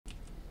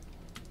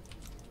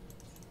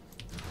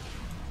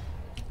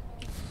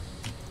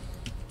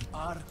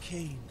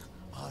Arcane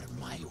are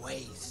my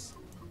ways.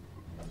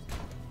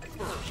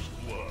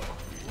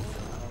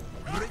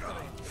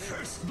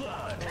 First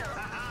blood.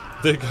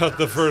 They got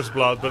the first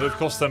blood, but it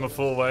cost them a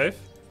full wave.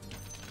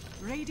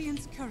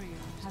 Radiant's courier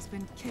has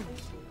been killed.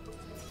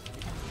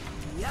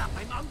 Yeah,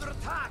 I'm under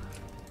attack.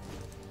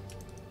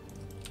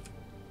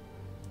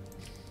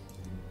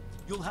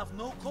 You'll have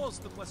no cause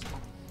to question me.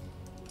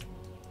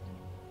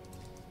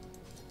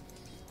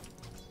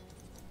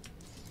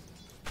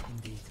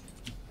 Indeed.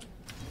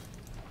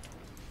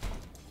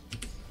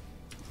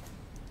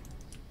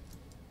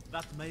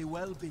 That may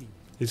well be.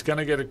 He's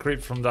gonna get a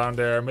creep from down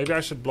there. Maybe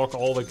I should block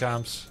all the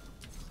camps.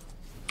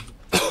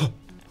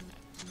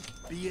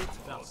 Be it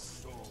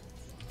thus.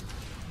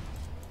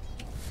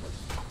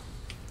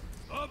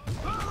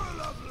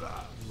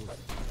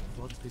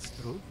 Thought this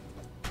through?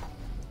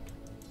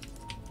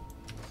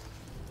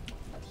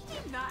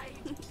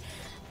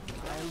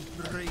 I'll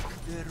break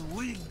their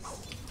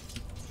wings.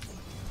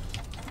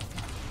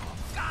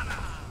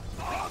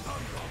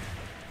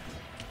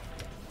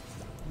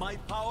 My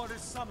power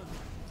is summoned.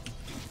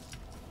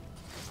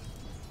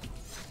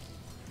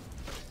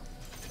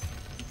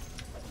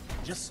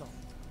 Just so.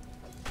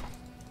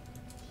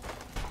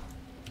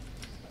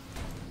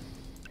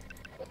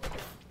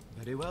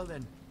 Very well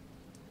then.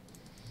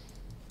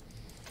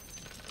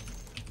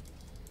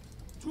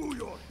 To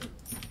your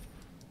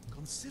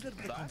Consider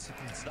the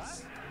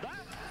consequences.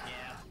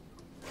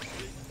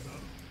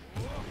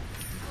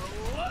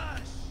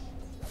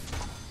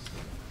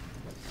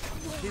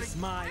 It's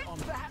my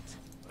honor.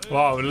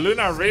 Wow,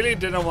 Luna really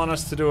didn't want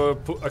us to do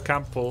a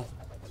camp pull.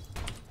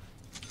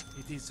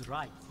 It is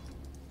right.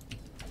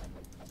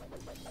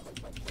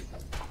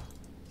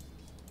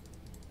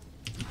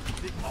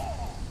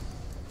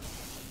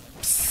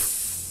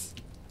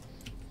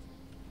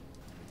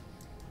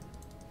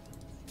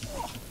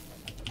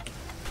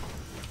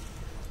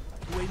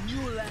 To a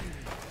new land.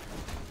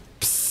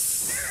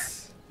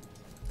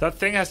 That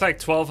thing has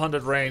like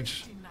 1200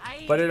 range,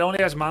 but it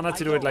only has mana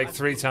to do it like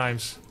 3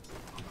 times.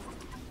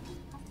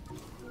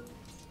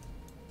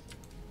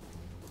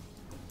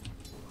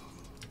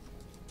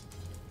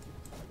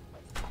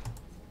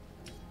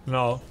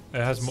 No,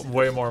 it has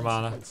way more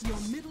mana.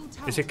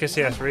 Is it because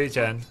he has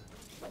regen?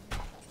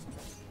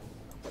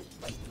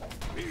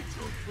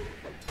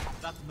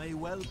 That may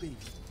well be.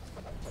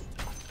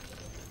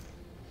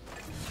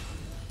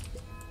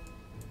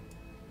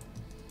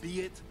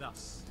 Be it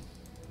thus.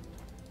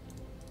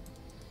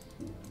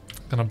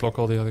 Gonna block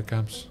all the other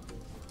camps.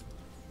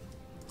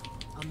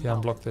 Yeah,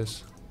 unblock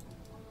this.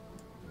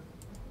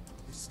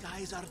 The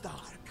skies are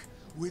dark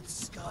with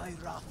sky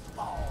wrath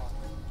fall.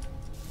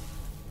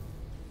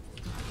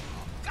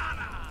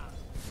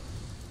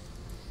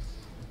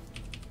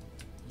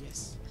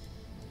 Yes.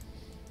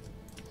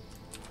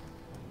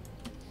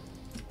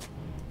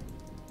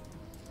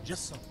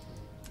 Just so.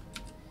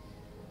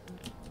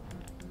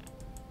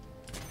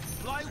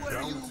 Fly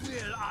where you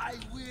will, I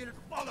will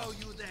follow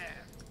you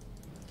there.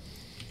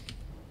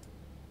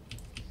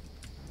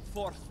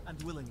 Forth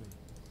and willingly.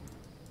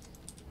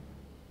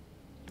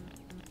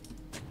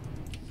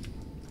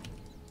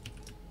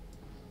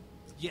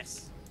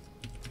 Yes.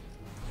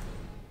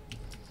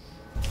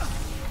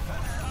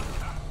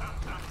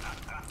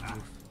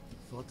 You've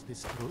thought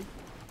this through?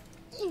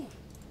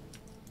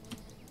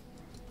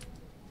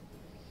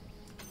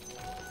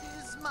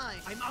 Tis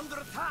mine. I'm under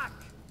attack.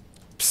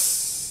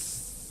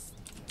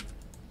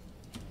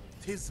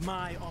 Tis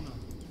my honor.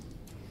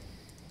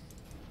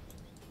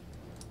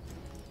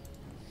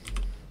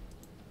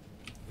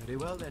 Very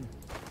well then.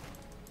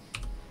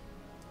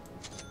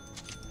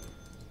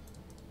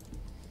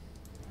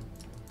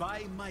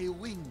 By my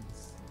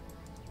wings.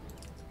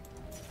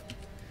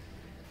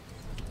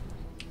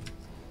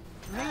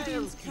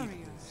 Radiant's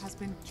courier has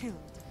been killed.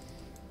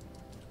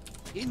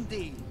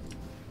 Indeed.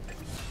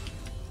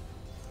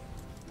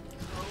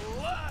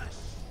 Rush.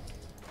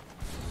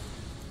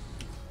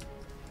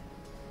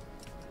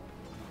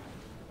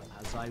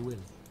 As I will.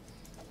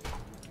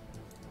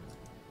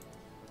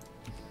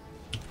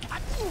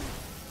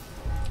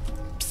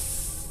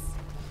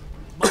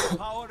 My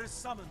power is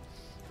summoned.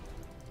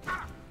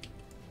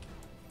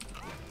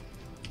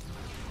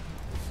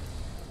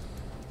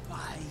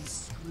 By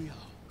Skrill.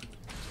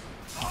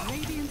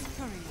 Radiant's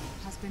courier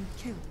has been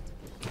killed.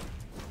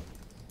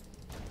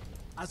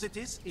 As it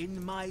is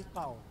in my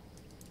power.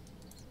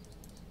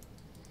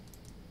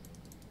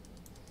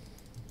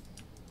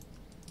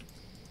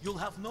 You'll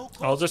have no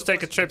cause I'll just to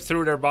take a question. trip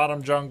through their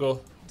bottom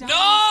jungle.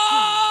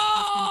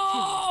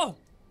 No!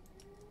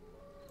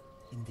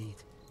 Indeed.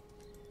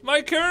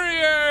 My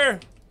courier!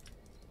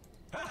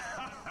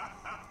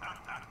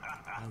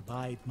 I'll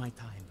bide my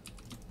time.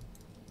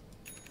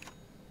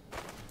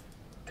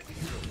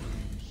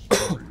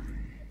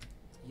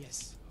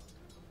 Yes.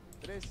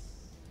 3,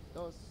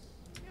 2,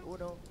 1.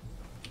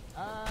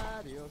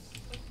 Adiós.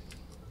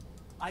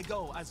 I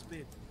go as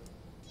bid.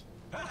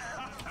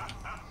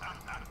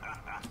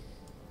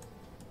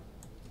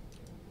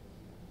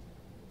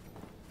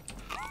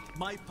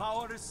 My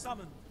power is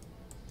summoned.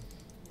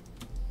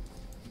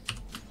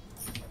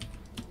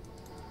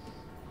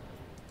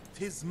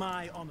 'Tis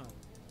my honor.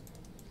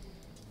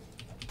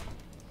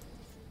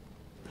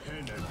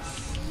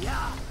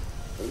 Yeah.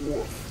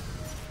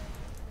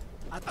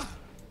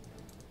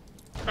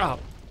 Oh.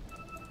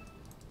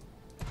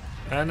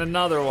 And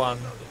another one.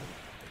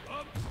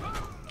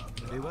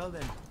 Very well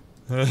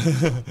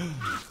then.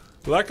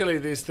 Luckily,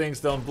 these things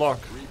don't block.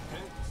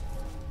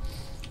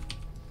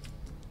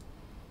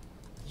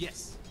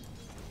 Yes.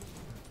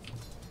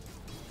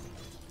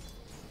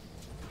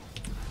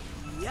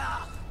 Yeah.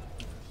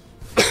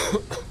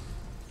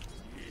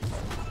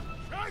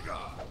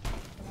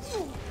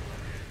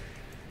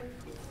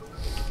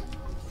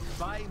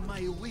 By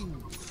my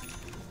wings.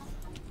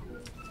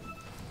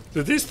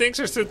 Dude, these things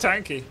are so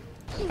tanky.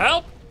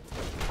 Help!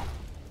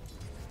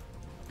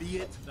 Be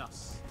it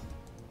thus.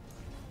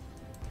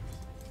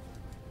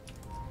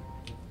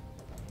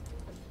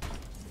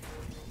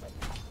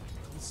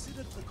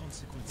 Consider the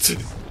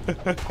consequences.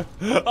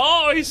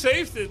 Oh, he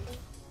saved it.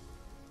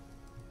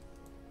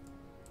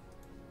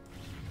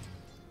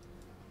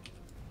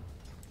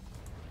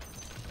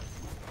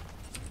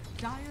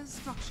 Dire's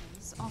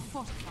structures are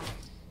fortified.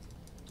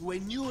 To a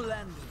new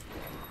landing.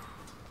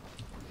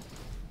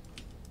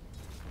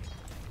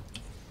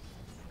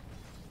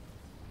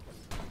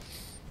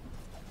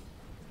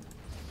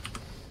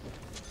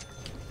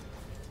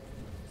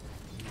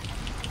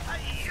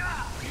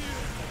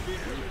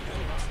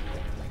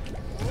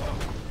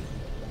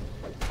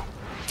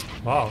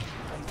 Wow.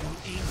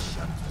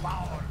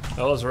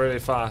 That was really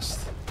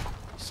fast.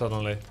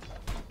 Suddenly.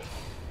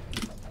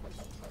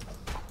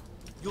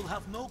 You'll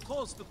have no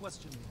cause to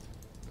question me.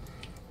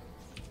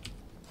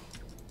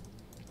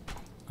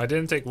 I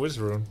didn't take Wiz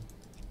Rune.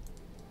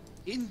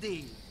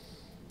 Indeed.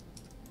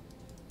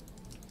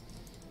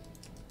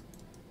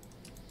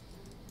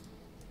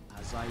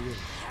 As I wish.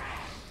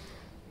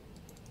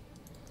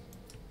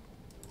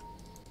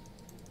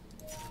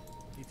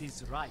 It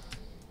is right.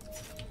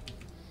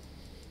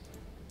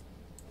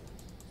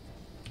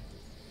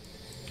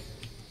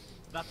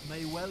 That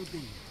may well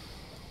be.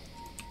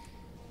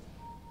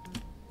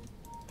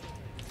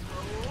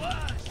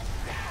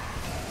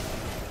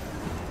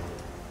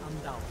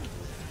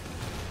 Undoubtedly.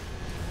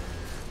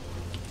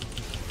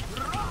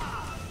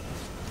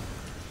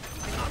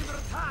 I'm under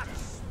attack.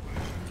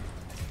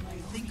 I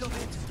think of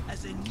it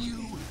as a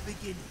new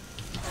beginning.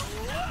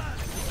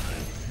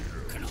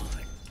 Can I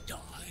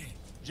die?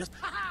 Just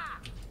ha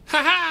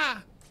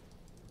Haha!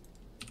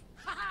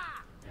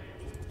 ha!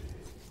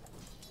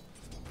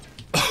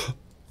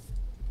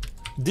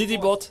 Diddy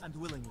bot. And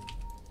willingly.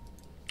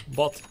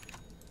 Bot.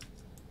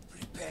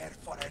 Prepare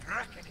for a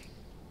reckoning.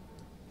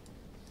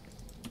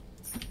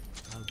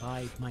 I'll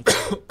bide my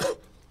time.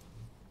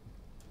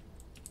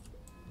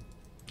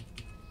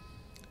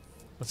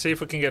 Let's see if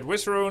we can get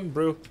Wiz Rune,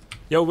 Brew.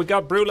 Yo, we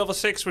got Brew level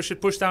 6. We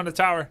should push down the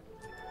tower.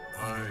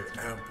 I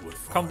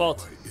amplify Come bot.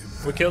 my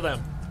impact. We kill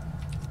them.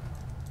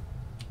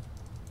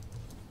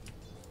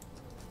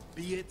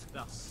 Be it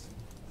thus.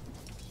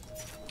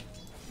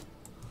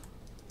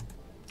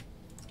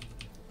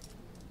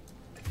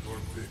 For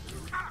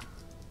victory.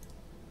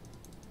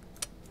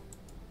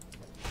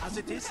 As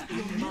it is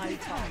in my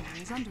time.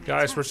 Is under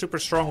Guys, attack. we're super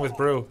strong with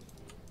Brew.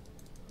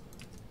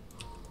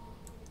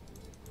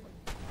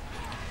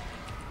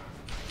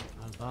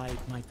 I'll bide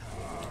my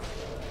time.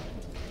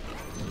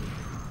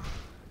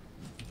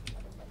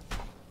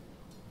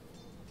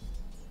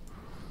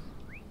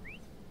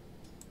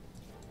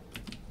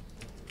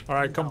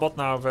 Alright, come bot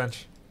now,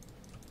 Avenge.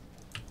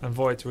 And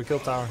Void, we kill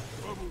tower.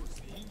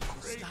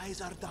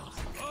 Skies are dark.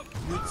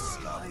 With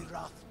sky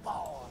wrath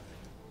power.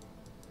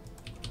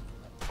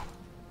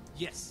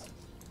 Yes.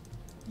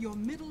 Your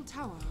middle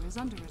tower is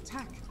under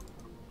attack.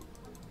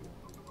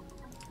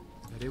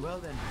 Very well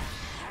then.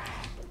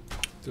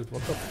 Dude,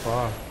 what the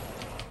fuck?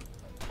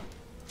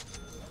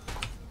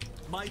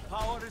 My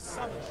power is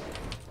summoned.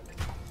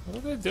 What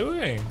are they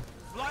doing?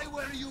 Fly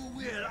where you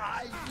will.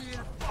 I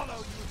will follow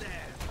you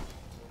there.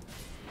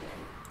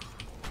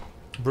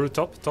 Brew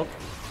top, top.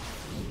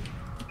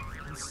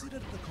 Consider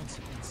the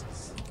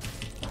consequences.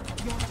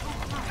 Your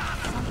top tower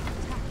is under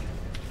attack.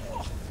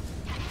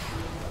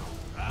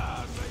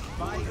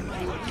 By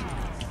my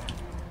wings.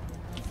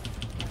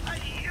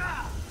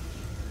 Hi-ya!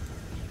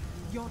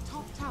 Your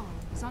top tower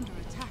is under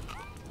attack.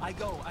 I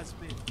go as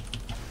bid.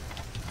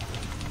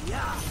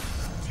 Yeah.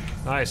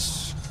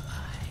 Nice.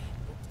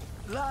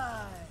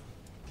 Fly.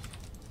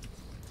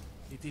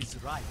 It is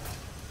right.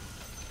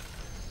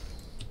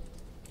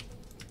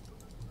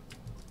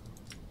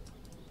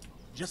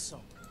 Just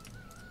so.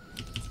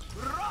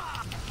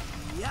 Rah!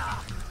 Yeah.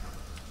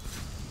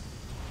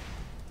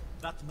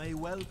 That may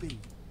well be.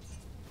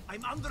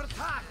 I'm under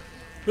attack.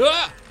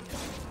 Ah!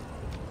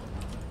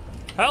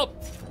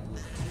 Help!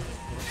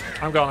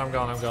 I'm gone, I'm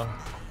gone, I'm gone.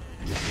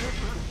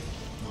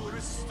 To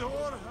restore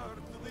her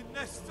to the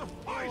nest of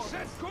I power.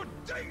 said good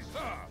day,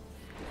 sir!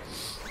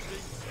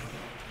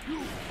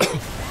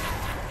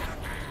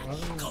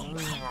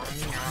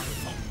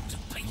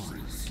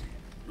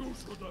 You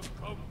should have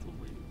come to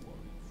me for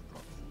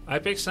instruction. I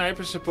pick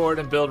sniper support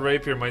and build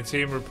rapier. My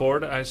team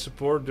report. I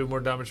support, do more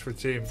damage for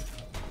team.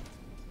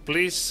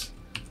 Please,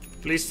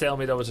 please tell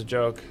me that was a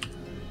joke.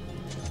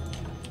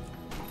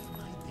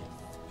 My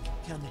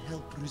death can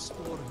help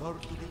restore her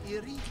to the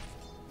Eyrie.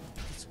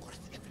 It's worth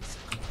every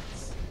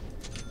sacrifice.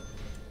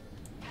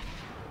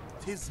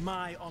 'Tis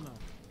my honor.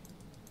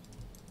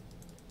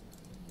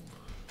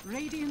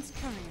 Radiant's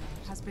courier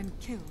has been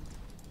killed.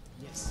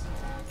 Yes.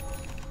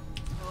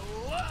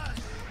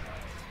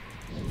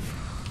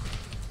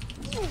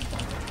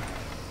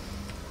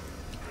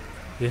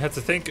 You had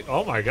to think,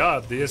 oh my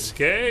god, the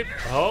escape!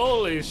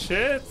 Holy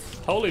shit!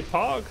 Holy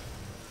pog!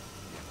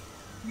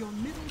 Your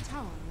middle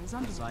tower is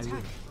under I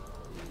attack.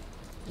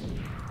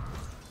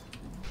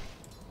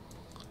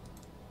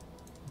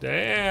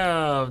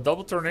 Damn!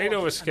 Double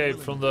tornado escape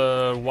from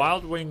the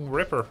Wild Wing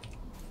Ripper.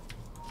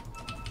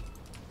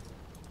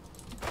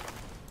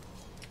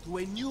 To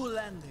a new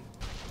landing.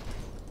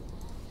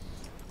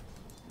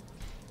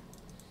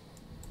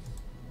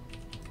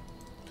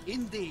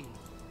 Indeed.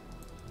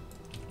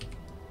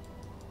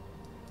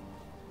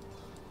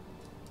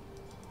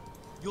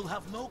 You'll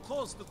have no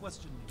cause to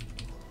question me.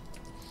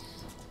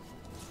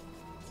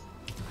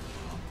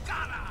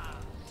 Gotta!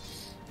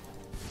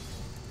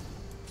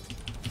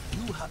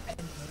 You have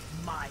entered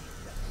my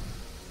realm.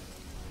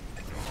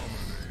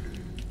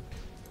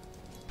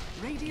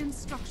 Radiant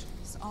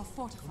structures are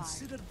fortified.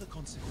 Consider the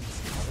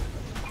consequences.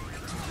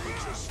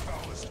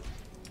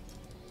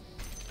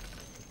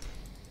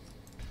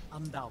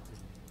 Undoubtedly.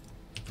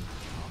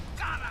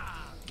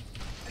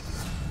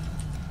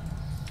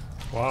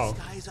 Wow.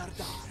 Skies are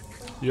dark.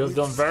 You have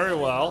done very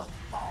well.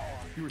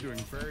 You were doing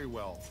very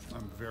well.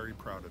 I'm very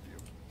proud of you.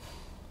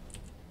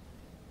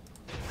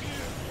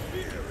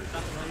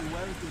 That may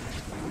well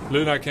be.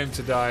 Luna came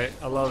to die.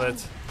 I love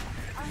it.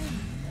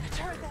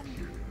 Better than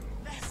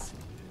this.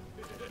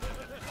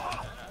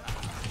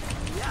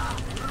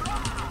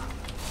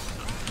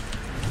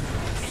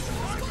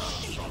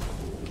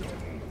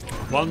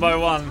 One by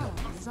one. Tower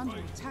is under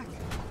attack.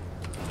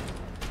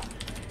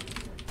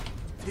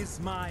 'Tis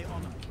my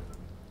honor.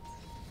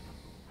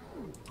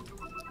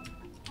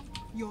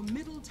 Your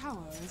middle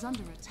tower is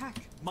under attack.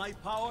 My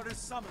power is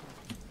summoned.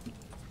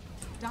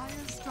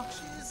 Dire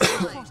structures are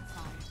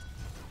fortified.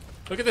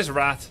 Look at this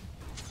rat.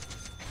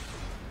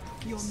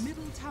 Your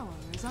middle tower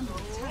is under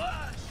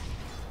attack.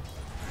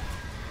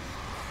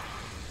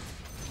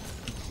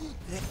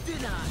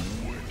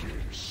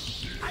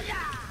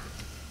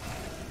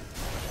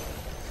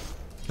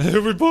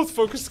 We both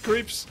focused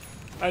creeps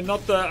and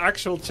not the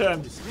actual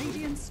Chen.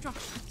 Radiant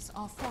structures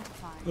are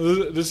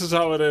fortified. This is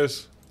how it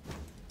is.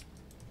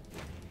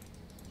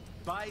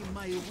 By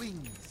my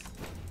wings.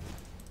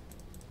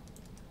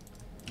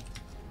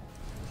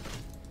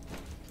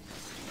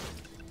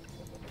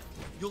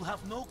 You'll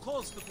have no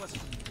cause to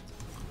question me.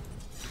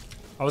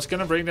 I was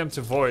gonna bring them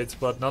to Void,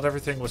 but not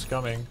everything was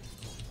coming.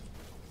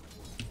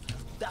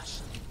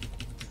 Dashing.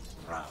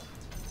 Proud.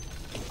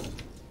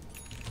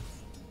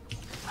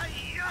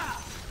 Hi-ya!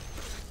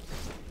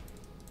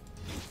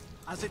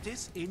 As it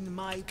is in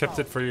my Kept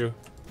power. it for you.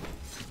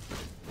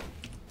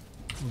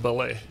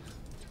 Ballet.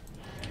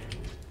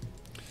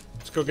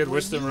 Let's go get To a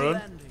Wisdom new Rune.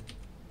 landing.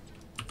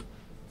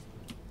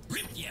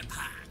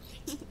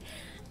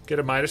 Get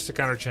a Midas to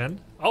counter Chen.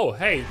 Oh,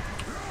 hey.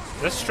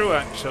 That's true,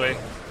 actually.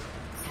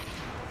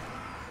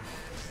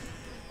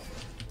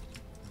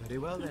 Very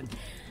well then.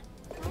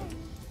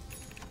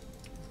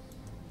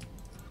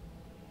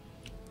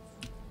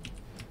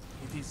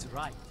 It is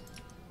right.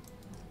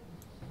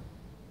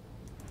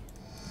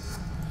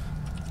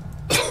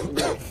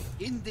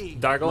 Indeed.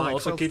 Dagon My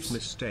also 12th keeps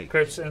mistake.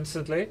 crypts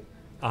instantly.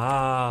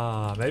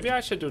 Ah, maybe I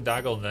should do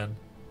Dagon then.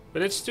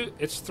 But it's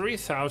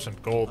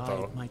 3,000 gold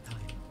though. My time.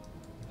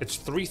 It's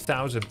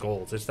 3,000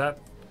 gold. Is that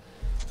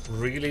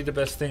really the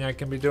best thing I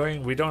can be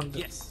doing? We don't.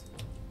 Yes.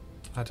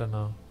 I don't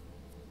know.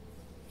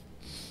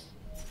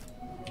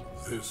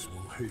 This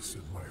will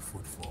hasten my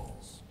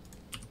footfalls.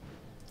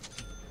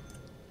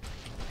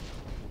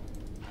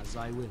 As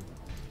I will.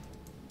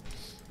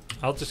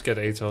 I'll just get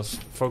Atos.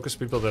 Focus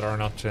people that are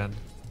not Chen.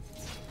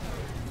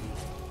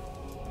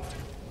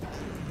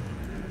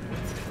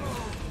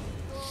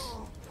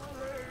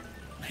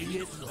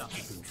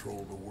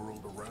 Control the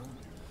world around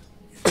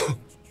you.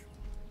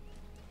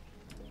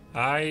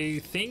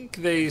 I think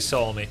they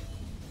saw me.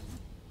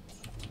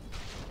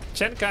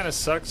 Chen kind of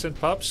sucks in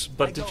pubs,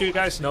 but did you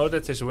guys know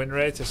that his win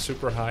rate is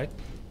super high?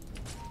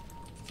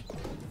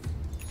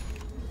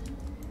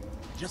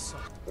 Just so.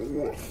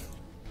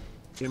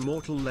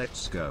 Immortal,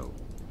 let's go.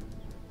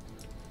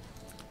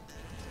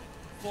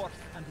 Forth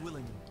and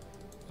willingly.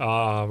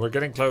 Ah, we're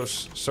getting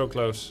close. So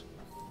close.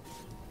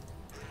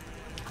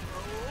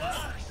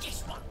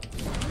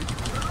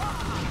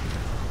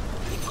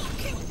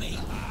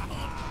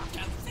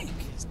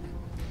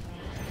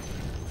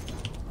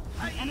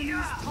 The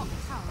enemy's top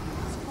tower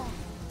is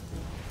falling.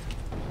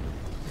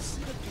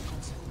 Consider the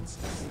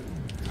consequences.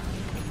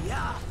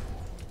 Yeah.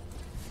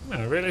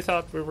 I really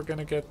thought we were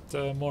gonna get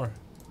more.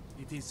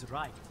 It is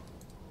right.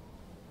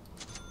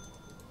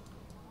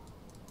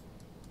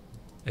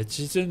 越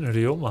前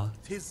龍馬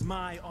 'Tis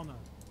my honor.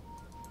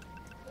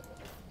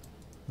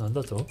 なん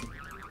だと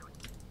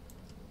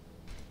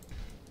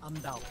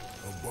Undoubtedly.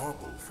 A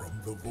bauble from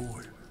the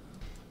void.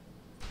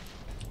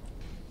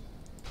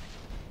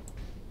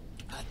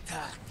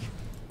 Attack.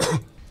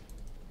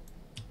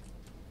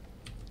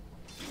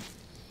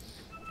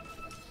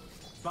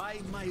 By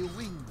my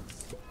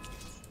wings.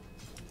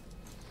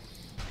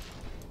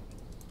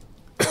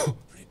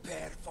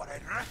 Prepare for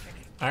a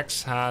reckoning.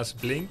 Axe has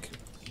blink,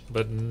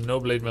 but no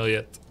blade mail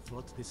yet.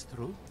 Thought this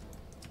through?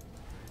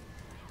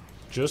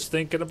 Just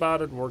thinking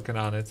about it, working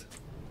on it.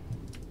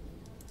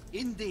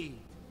 Indeed.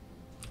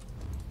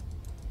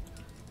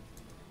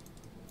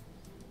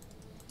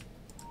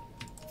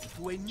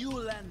 To a new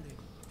landing.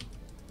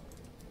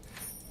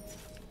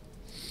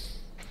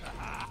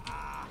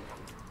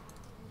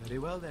 Very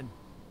well then.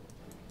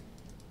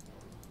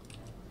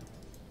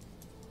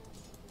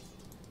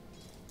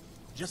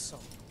 Just so.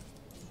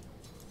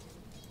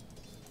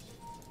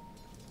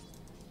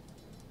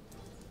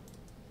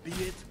 Be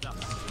it thus.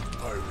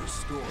 I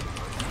restore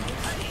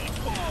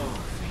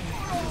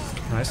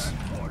Nice.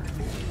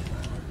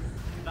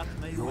 That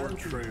may your well be.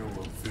 trail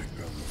of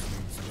victims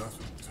means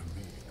nothing to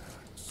me,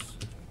 Axe.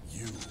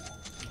 You mean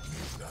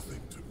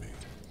nothing to me.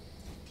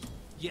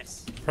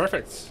 Yes.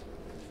 Perfect.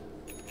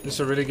 This is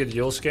a really good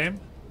Yules game?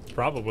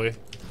 Probably.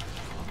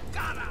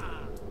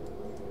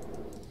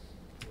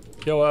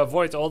 Yo,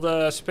 avoid all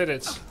the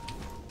spirits.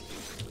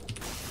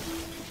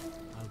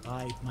 I'll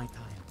bide my time.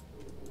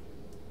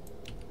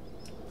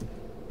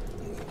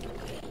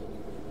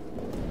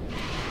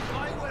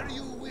 Fly where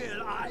you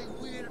will, I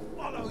will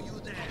follow you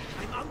there.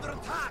 I'm under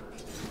attack.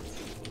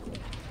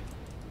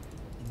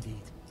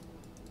 Indeed.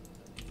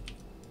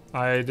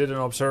 I did an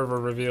observer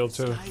reveal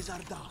too. Skies are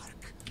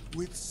dark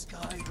with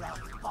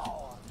skywrath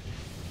power.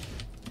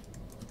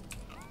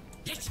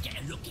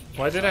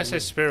 Why did I say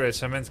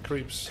spirits? I meant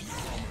creeps.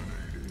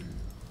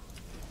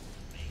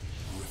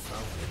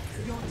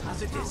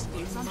 As it is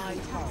in my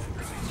power.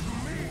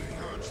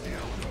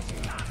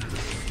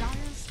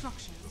 Dire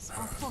structures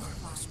are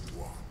fortified.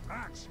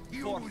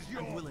 Forth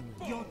and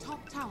willingly. Your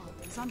top tower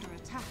is under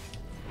attack.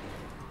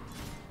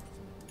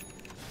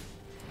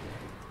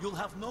 You'll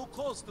have no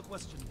cause to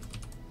question me.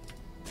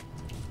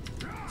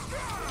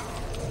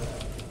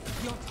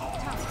 Your top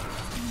tower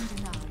is being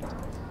denied.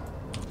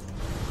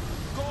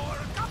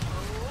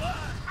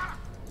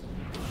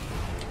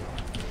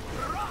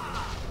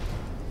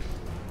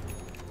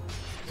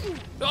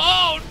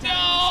 Oh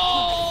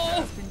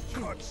no! Has been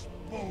killed.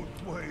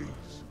 Both ways.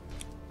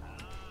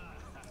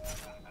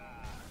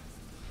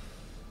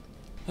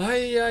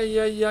 Ay, ay,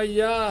 ay,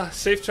 ay, ay.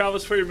 Safe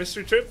travels for your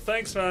mystery trip.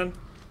 Thanks, man.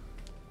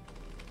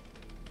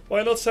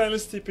 Why not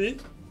silence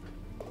TP?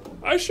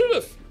 I should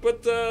have,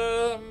 but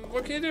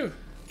what can you do?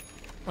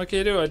 What can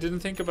you do? I didn't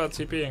think about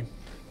TPing.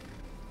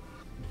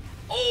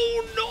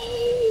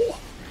 Oh no!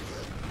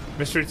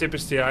 Mystery tip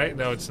is TI?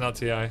 No, it's not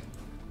TI.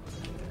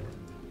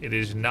 It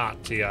is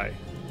not TI.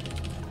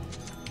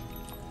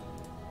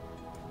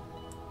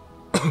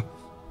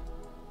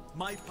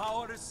 My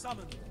power is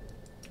summoned.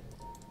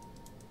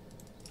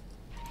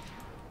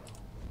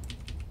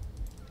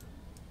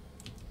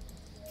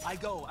 I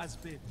go as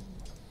bid.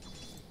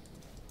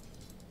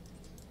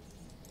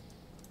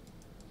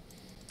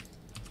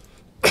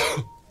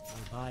 I'll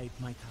bide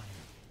my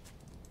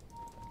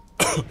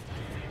time.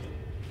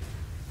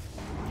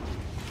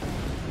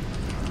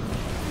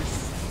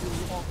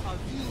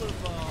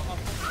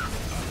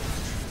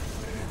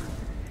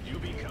 You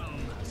become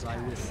as I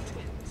wish.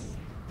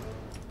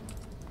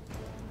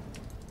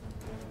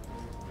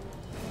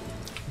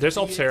 There's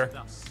ops here.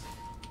 Thus.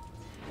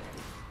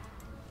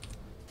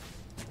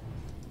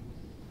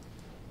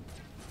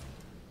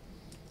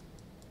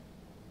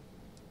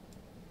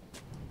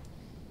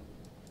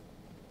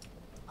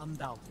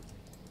 Undoubtedly.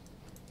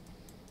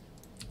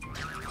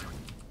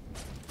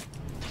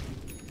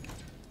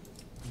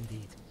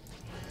 Indeed.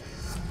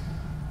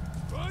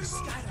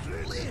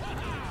 Skylight lit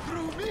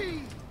through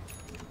me.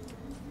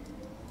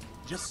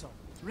 Just so.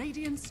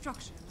 Radiant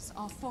structures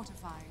are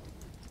fortified.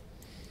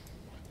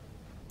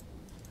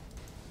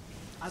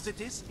 As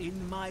it is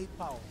in my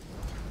power.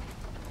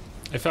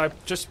 If I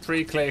just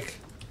pre-click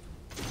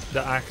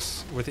the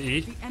axe with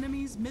E, The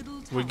enemy's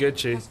middle tower We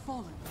Gucci. has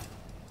fallen.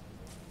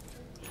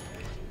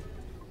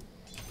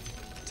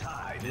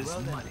 Time is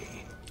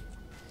money.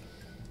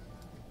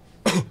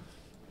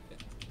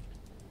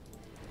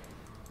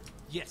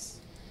 Yes.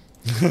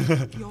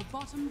 Your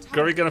bottom tower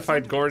Grubby gonna is fight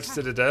under Gorge to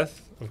attack. the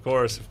death? Of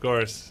course, of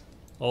course.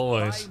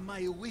 Always.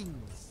 By my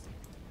wings.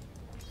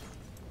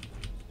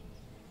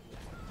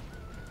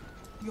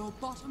 Your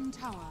bottom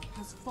tower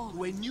has To a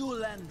fallen. new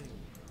landing.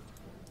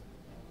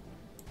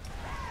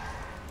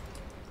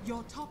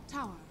 Your top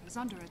tower is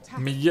under attack.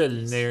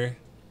 Mjölnir.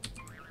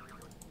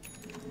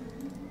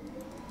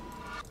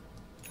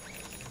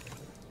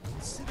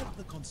 Consider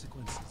the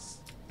consequences.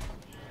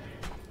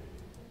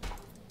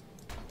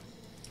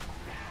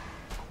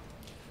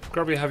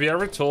 Grubby, have you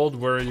ever told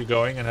where you're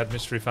going and had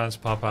mystery fans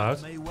pop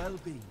out? May well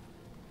be.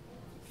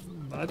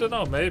 I don't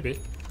know, maybe.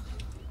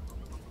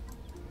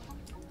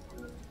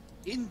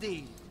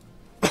 Indeed.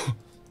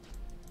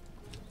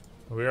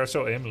 We are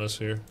so aimless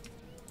here.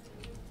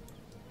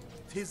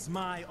 'Tis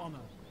my honor.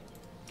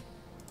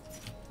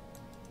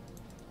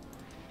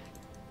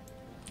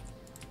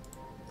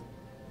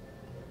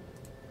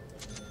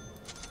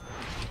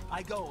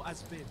 I go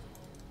as bid.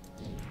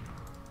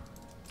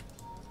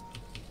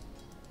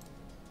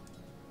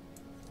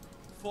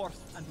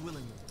 Forth and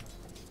willingly.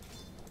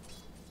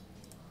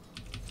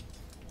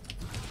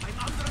 I'm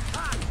under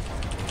attack!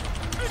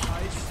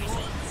 I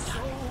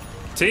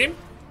so... Team?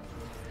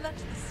 Let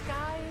the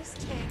skies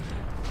take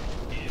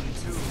you.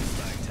 Into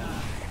my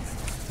time.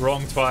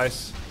 Wrong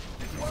twice.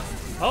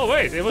 Oh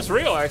wait, it was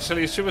real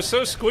actually. She was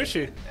so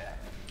squishy.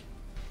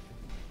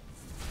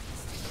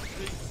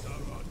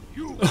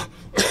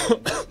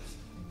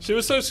 She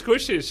was so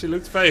squishy, she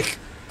looked fake.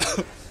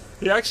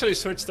 He actually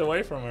switched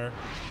away from her.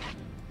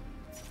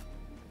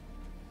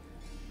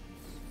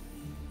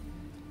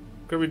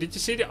 Grubby, did you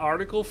see the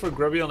article for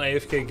Grubby on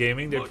AFK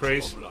Gaming? They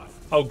praise...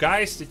 Oh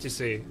guys, did you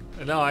see?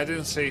 No, I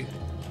didn't see.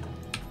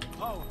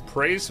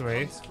 Praise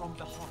me.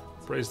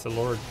 Praise the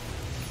Lord.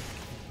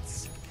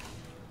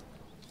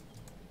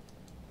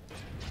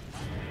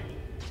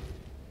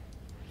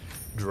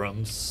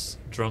 Drums.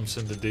 Drums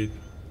in the deep.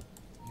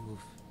 You've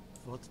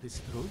thought this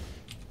through?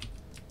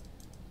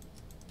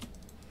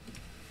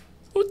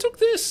 Who took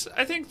this?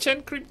 I think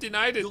Chen Creep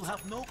denied it. You'll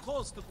have no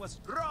cause to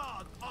question.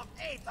 Rod of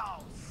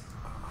Athos!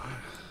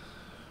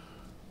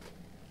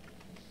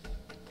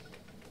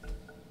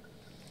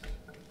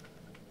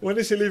 When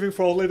is he leaving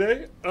for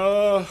holiday?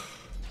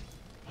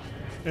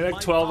 In like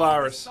 12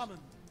 hours.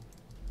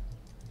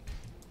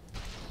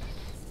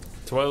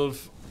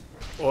 12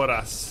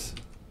 horas.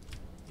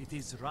 It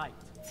is right.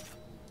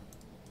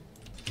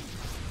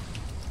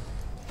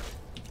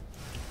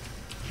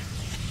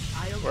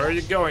 Where are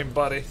you going,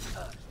 buddy?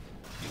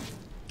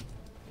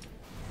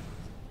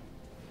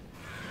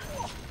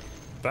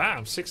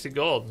 Bam, 60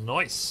 gold.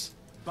 Nice.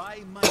 By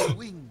my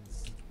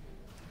wings.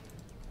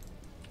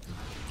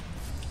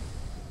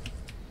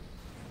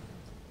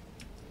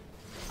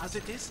 As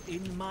it is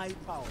in my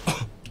power.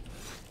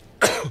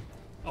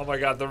 Oh my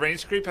god, the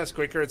range creep has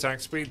quicker attack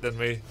speed than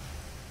me.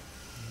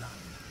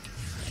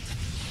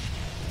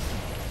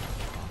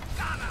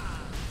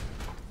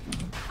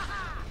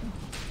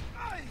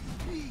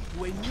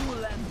 When you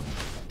land,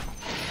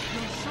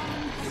 Your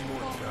shrine has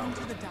fallen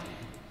to the down.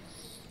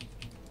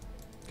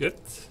 Good.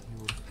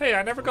 Hey,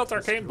 I never got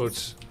arcane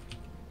boots.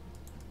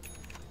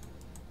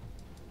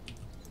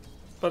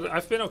 But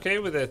I've been okay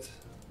with it.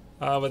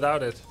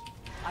 Without it.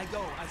 I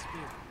go as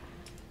bid.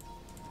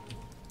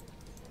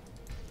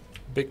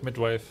 Big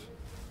midwave.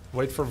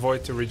 Wait for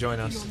Void to rejoin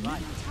us. Your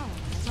middle tower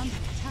is under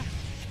attack.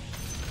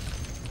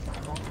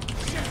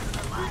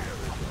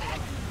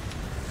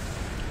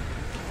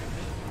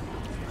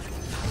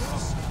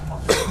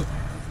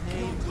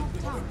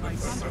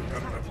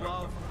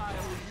 Love, I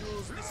will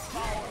use this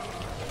power.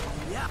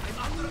 Yeah, I'm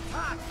under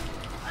attack.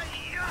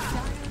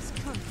 Dire's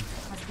courier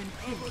has been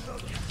killed. Your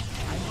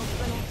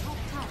top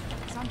tower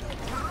is under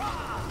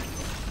attack.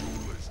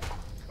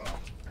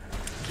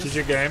 GG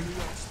game.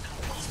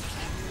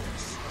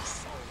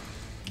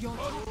 Your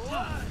top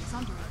tower is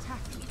under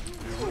attack.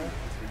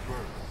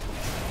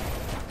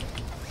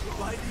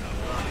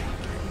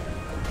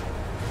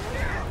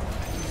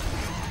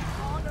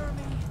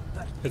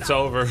 It's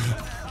over.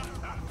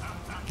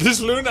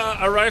 This Luna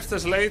arrived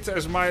as late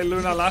as my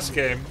Luna last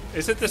game.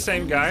 Is it the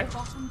same guy?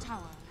 Bottom tower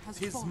has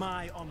Tis fallen.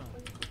 my honor.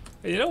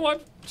 You know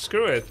what?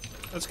 Screw it.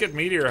 Let's get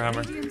Meteor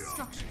Hammer. Radiant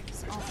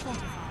structures are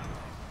fortified.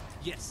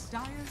 Yes.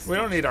 Dire's We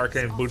don't need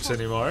arcane boots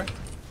anymore.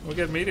 We'll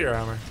get Meteor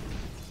Hammer.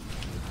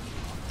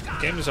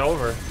 Game is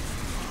over.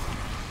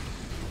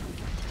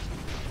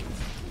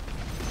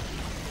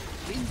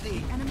 the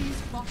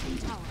enemy's bottom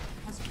tower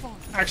has fallen.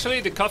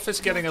 Actually, the cuff is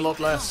getting a lot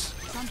less.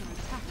 It's under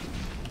attack.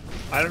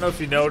 I don't know if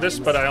you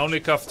noticed, but I only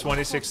cuff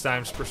 26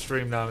 times per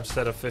stream now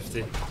instead of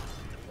 50.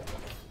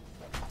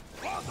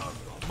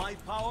 My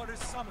power is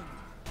summoned.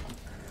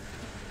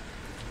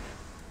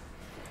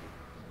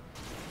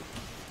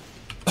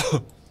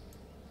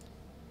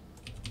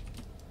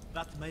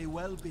 That may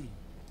well be.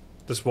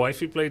 Does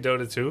wifey play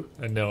Dota 2?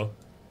 No.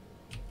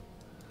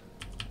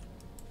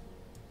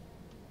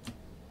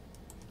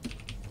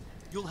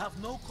 You'll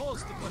have no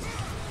cause to question.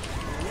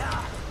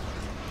 Yeah.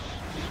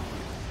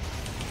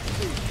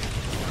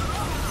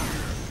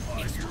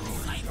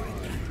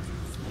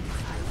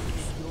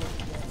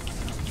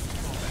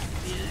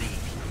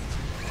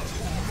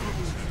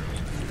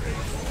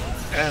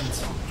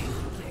 End.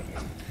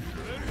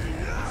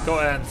 Go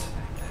end.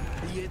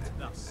 Be it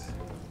thus.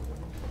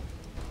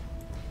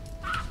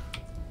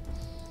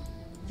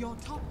 Your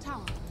top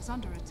tower is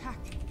under attack.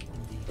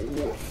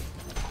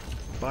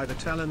 By the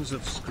talons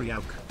of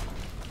Skriauk.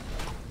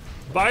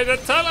 By the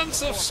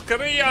talents of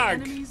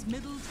Skriag, Enemy's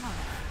middle tower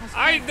has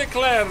I fallen.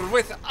 declare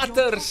with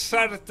utter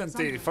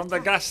certainty from the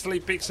ghastly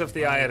peaks of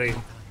the Eyrie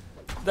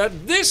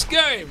that this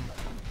game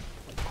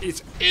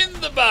is in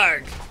the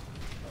bag.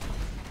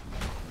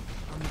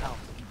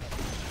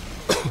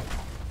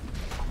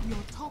 Your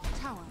top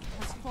tower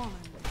has fallen.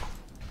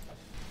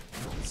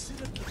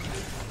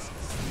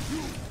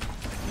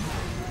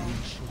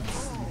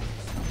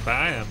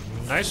 Bam,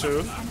 Nice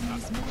move.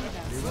 Enemy's middle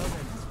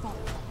barracks has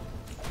fallen.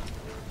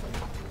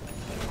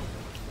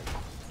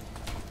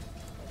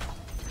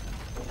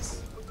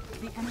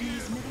 The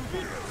enemy's middle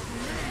barracks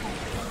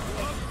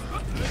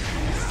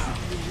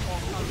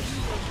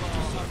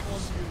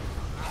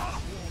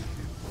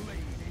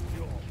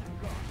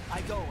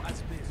I go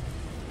as bid.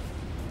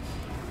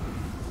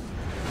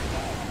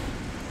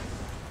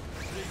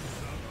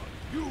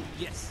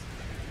 Yes.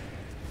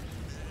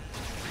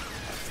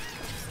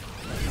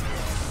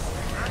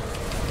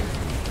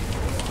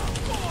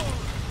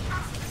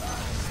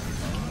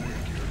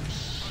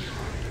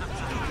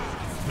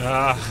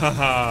 Ah,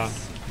 haha.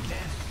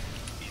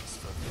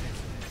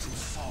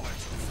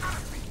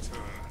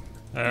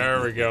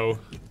 There we go.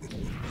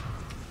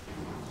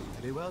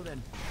 Very well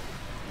then.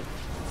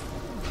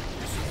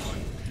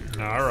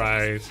 All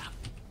right.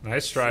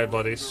 Nice try,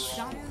 buddies.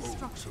 dire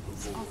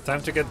structures are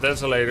Time to get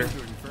Desolator.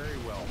 Doing very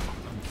well.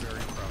 I'm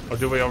very proud. Or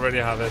do we already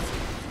have it?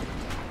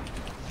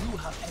 You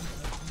have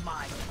entered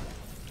mine.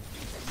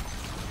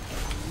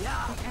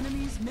 the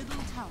enemy's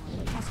middle tower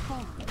has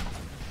fallen.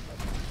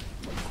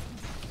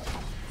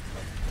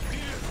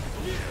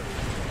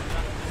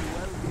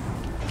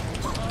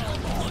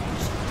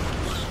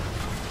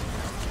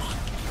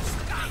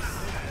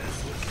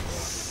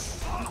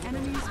 The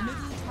enemy's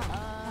middle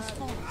tower has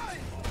fallen.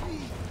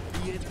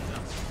 Be it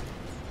thus.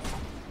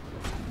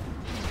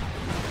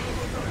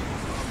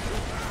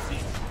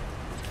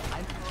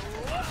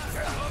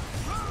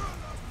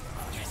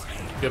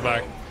 Get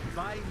back.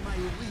 By my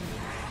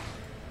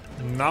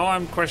wings, Now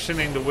I'm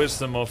questioning the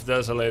wisdom of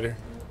Desolator.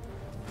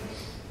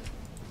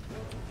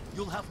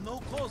 you'll have no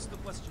cause to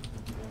question.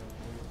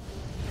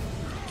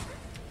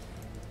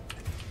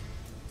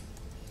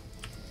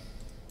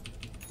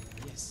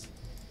 Yes.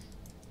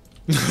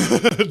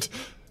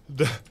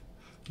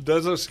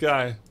 Desert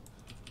Sky.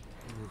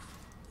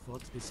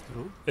 Thought this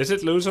through? Is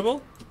it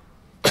losable?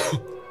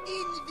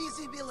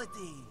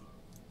 Invisibility.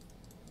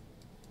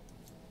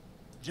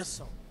 Just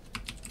so.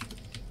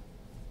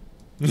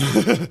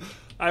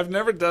 I've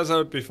never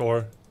Desert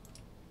before.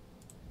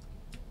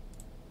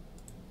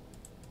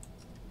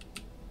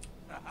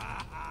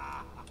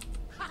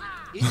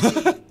 Indeed. It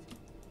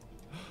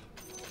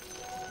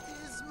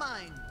is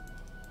mine.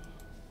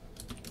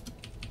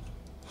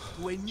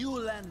 To a new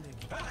landing.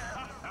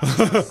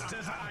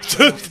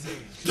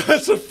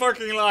 That's a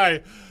fucking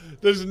lie.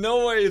 There's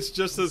no way it's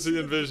just as he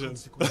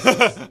envisioned.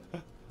 I'm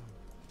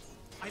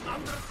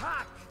under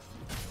attack.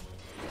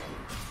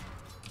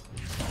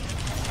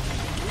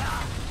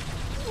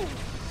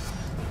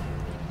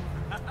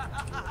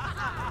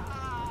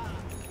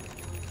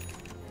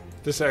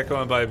 This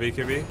echoing by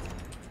BKB.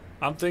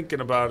 I'm thinking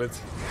about it.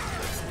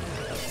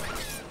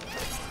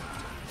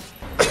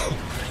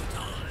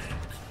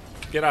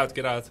 Get out,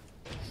 get out.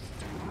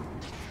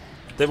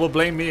 They will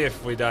blame me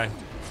if we die.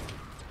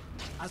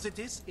 As it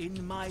is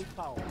in my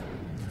power.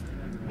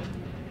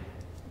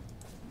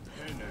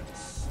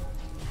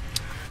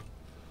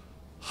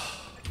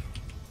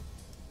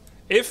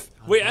 If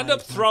we end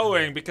up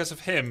throwing because of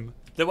him,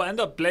 they will end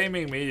up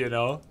blaming me, you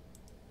know.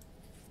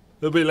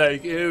 They'll be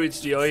like, oh, it's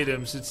the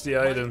items, it's the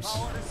items.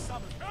 Power is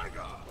summoned.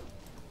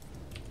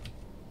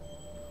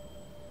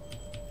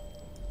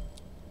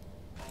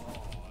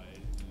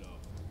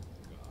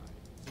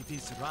 It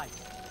is right.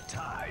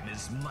 Time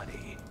is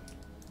money.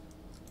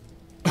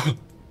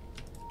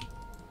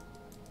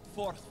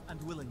 Forth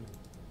and willingly.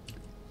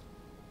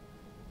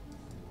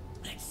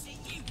 Let's see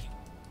you.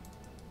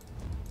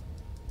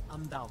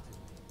 Undoubtedly.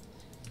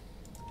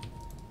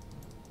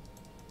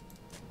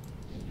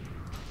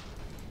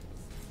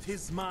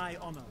 Tis my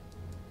honor.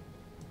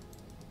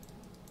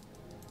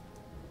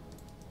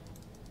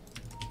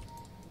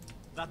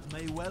 That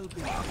may well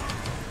be.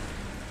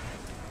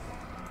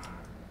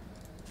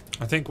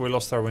 I think we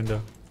lost our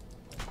window.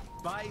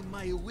 By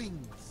my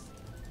wings.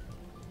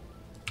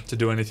 To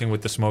do anything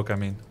with the smoke, I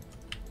mean.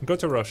 Go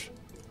to Rush.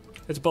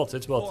 It's bot,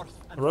 it's bot. Forth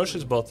and Rush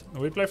is willingly.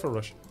 bot. We play for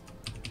Rush.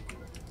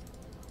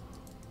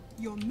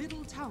 Your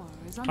middle tower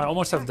is under I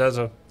almost have attack.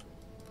 Dezo.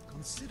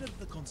 Consider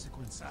the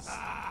consequences.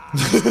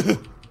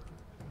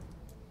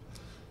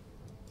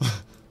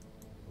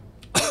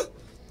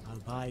 I'll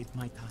bide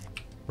my time.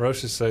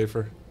 Rush is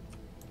safer.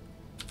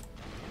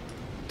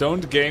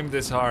 Don't game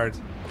this hard.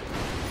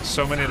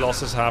 So many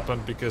losses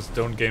happen because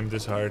don't game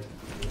this hard.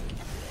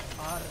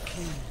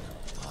 Arcane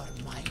are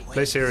my way.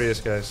 Play serious,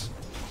 guys.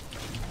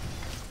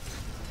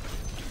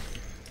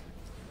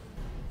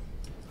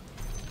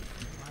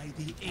 By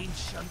the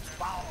ancient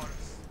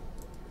powers.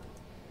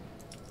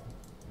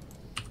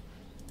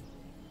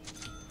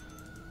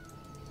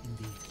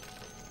 Indeed.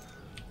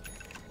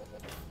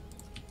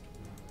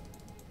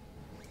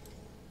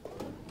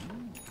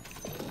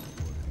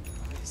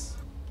 Yes.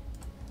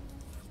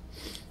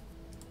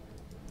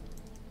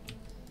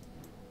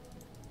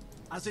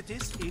 As it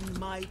is in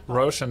my power.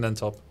 Roche and then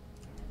top.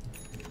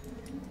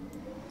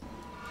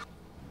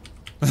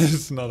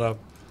 It's not up.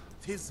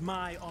 'Tis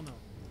my honor.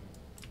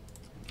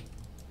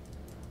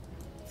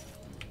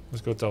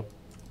 Let's go top.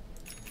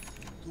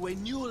 To a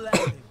new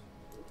landing.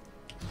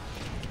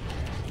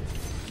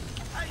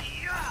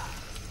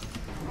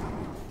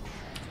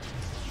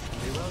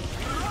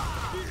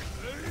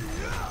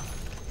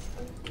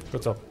 Go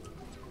top.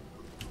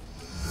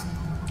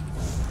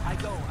 I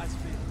go as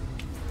bid.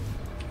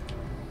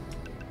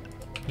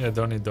 Yeah,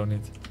 don't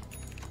need.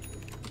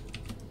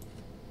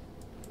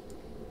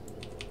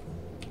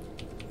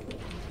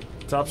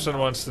 Thompson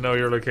wants to know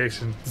your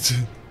location.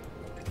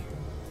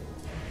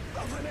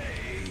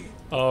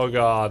 Oh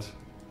god.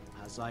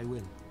 As I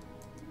will.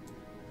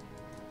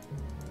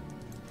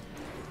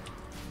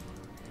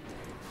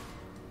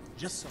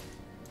 Just so.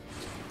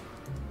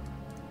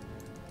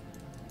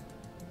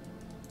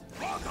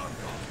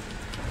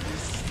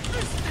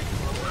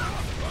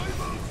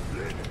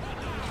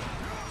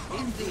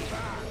 Indeed.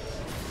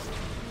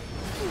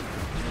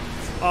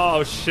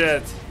 Oh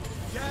shit.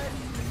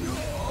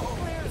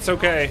 It's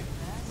okay.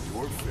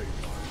 Your fate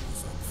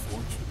is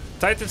unfortunate.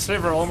 Titan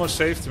Sliver almost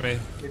saved me.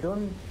 You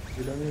don't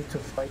need to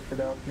fight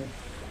without me.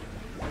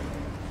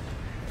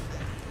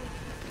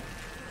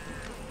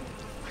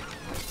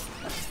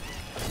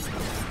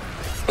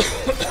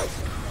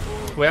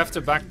 We have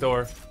to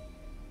backdoor.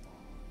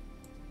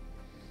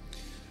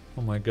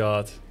 Oh my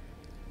god.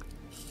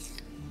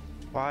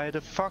 Why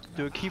the fuck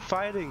do you keep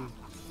fighting?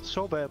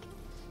 So bad.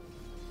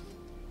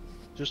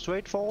 Just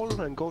wait for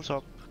all and go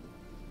top.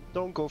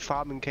 Don't go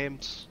farming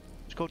camps.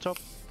 Just go top.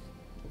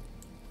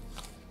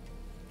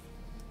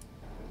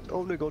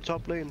 Only go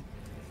top lane.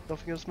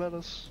 Nothing else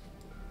matters.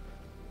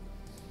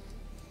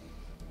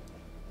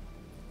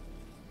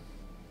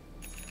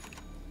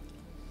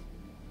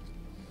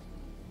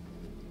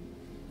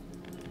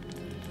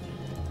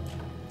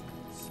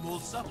 Small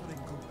suffering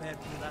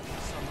compared to that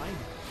of some I know.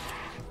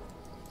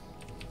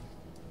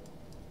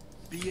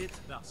 Be it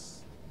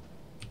thus.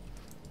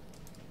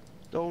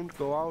 Don't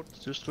go out.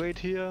 Just wait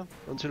here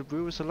until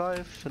Brew is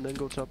alive and then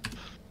go top.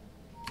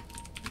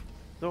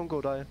 Don't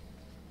go die.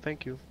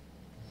 Thank you.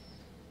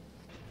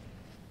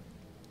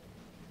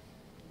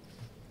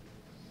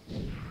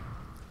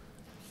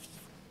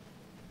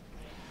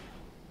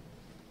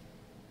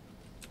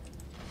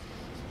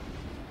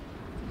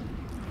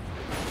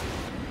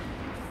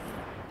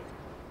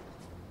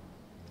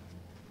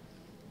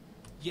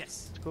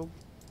 Yes. Let's go.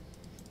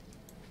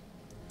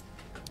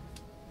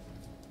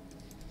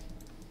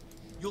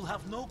 You'll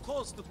have no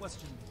cause to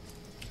question me.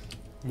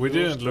 We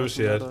didn't lose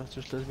yet.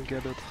 Just let me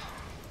get it.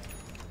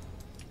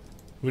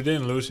 We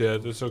didn't lose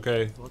yet. It's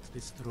okay. Thought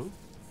this through?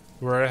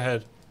 We're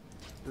ahead.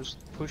 Just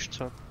push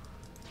top.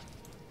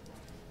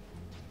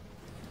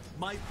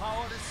 My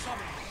power is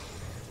summoned.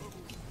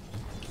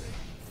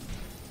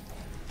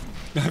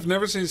 I've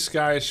never seen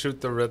Sky shoot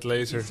the red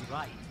laser. He's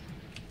right.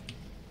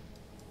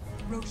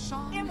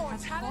 Roshan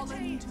has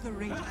fallen to the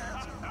Radiant.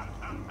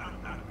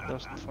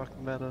 Doesn't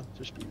fucking matter.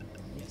 Just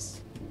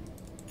Yes.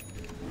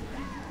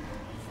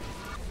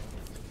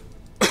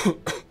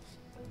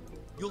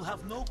 You'll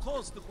have no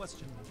cause to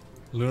question me.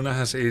 Luna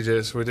has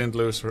Aegis. We didn't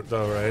lose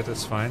though, right?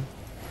 It's fine.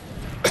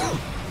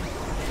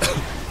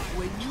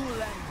 When you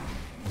land,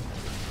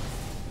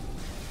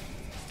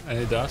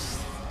 Any dust?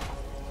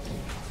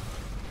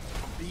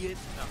 be it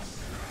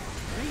thus.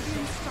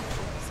 Radiant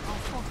structures are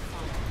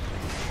fortified.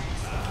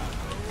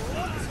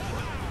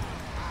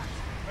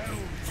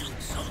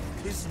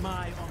 Is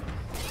my honor.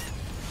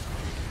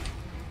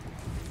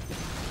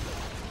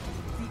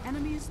 The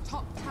enemy's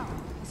top tower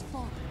has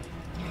fallen.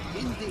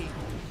 Indeed.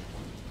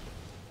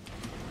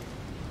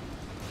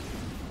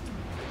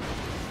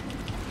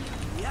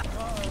 Yeah.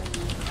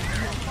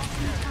 Your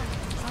bottom tower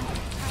is under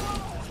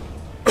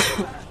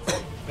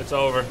attack. It's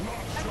over.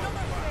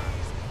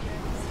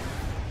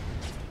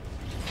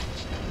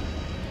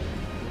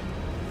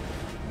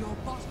 Your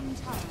bottom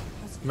tower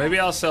has Maybe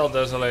I'll sell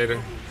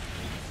Desolator.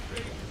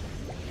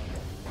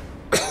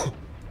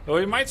 Oh,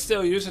 we might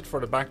still use it for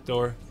the back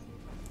door.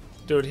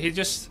 Dude, he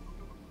just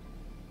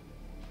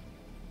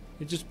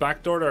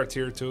backdoored our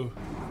tier 2.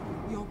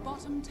 Your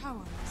bottom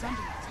tower is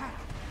under attack.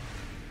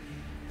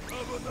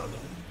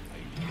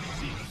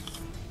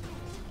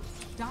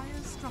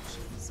 Dire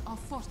structures are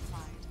fortified.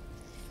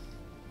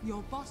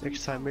 Your bottom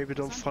next time tower maybe is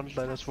don't under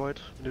frontline attack. as Void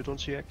when you don't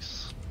see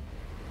X.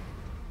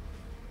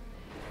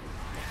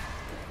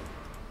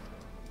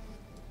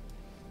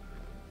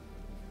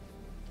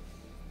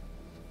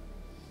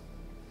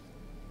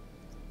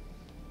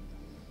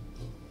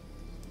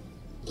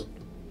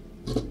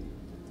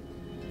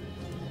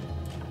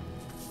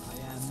 I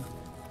am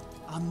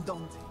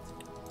undaunted.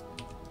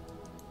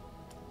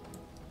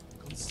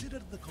 Consider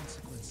the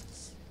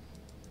consequences.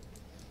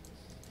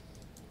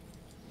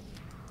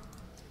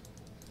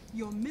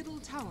 Your middle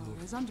tower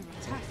is under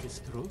attack.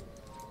 Is true.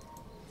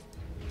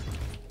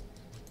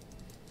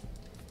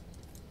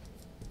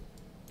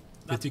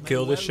 Did he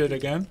kill this shit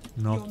again?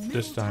 Your Not middle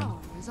this time. tower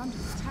is under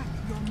attack.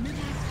 Your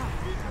middle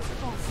tower has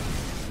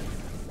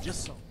fallen.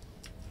 Just so.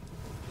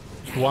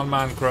 One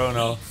man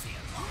chrono.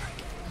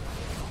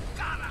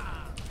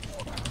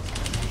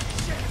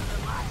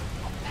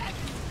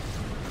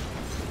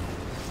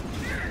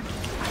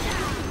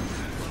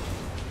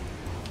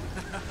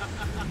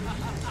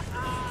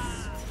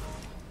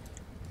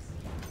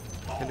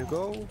 Can you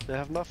go? They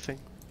have nothing.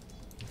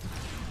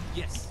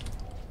 Yes.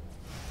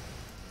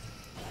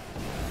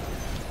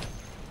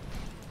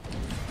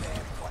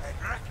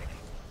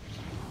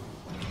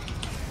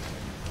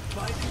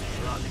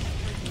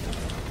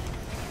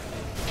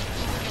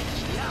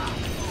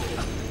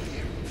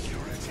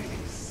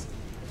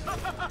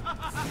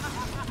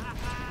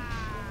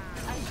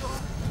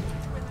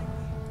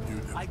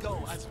 I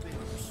go as big.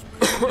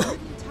 The middle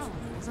tower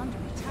is under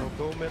attack. I'll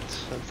go mid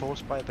and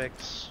force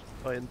buybacks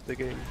or end the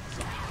game.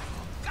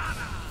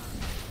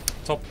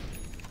 Top.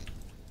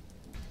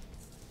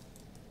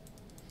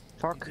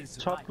 Fuck,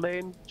 top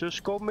lane,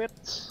 just go mid.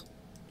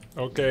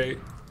 Okay.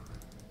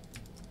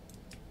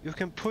 You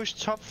can push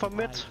top for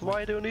mid,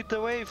 why do you need the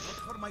wave?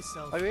 For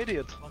myself, Are you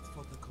idiot? but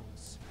for the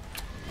cause.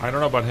 I don't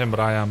know about him, but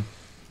I am.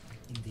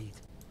 Indeed.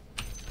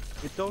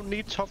 You don't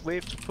need top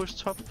wave to push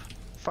top,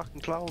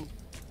 fucking clown.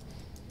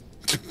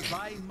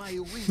 By my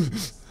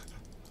wings.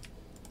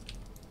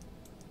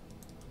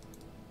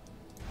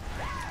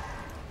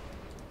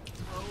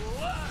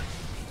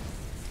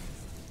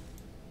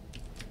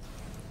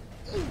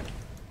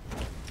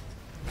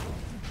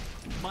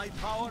 My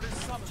power is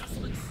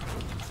summoned.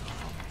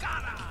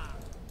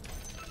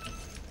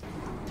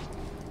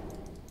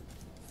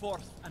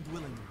 Forth and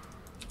willing.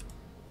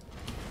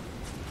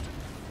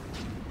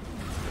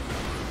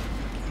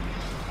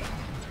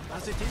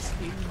 As it is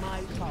in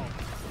my power.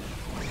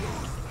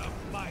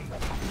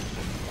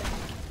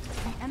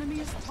 The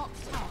enemy's top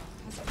tower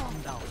has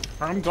fallen. Down.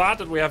 I'm glad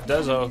that we have The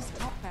Dezo. enemy's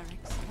top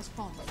barracks has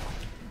fallen.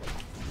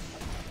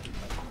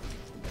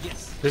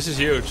 Yes. This is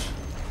huge.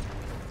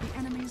 The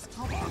enemy's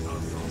top barracks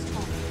has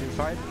fallen. You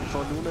fight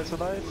before Luna is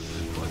alive?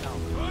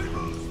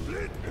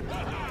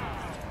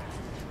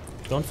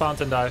 Don't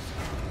fountain dive.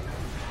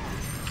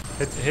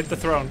 Hit the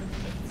throne.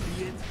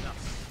 Be it thus.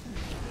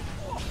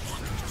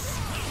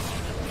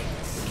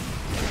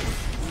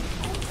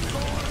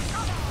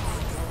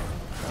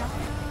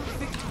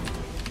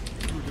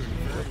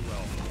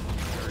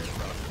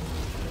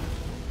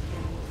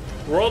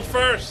 World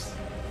first!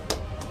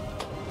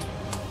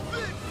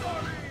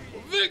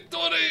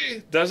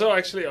 Victory! Dezo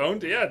actually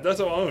owned? Yeah,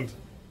 Dezo owned.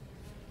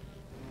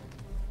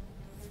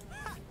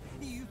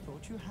 You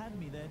thought you had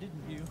me there,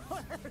 didn't you?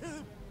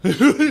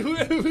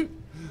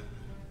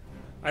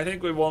 I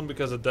think we won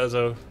because of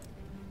Dezo.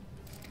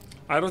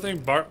 I don't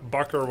think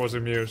Bakker was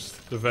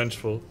amused. The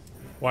Vengeful.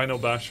 Why no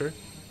Basher?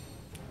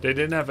 They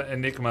didn't have an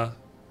Enigma.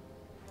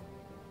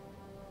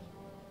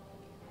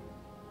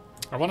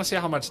 I want to see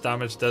how much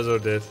damage Dezo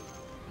did.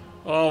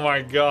 Oh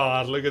my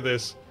god, look at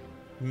this.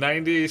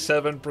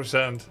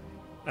 97%.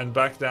 And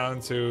back down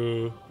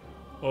to...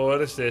 Oh, what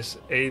is this?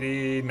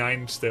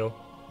 89 still.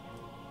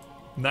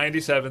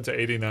 97 to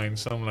 89,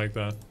 something like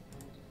that.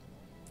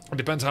 It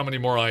depends how many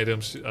more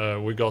items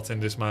we got in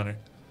this manner.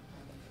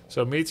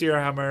 So, Meteor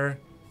Hammer.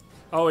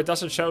 Oh, it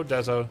doesn't show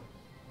Dezo.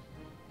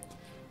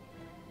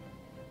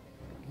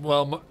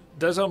 Well,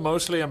 Dezo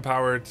mostly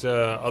empowered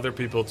other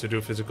people to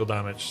do physical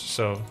damage,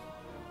 so...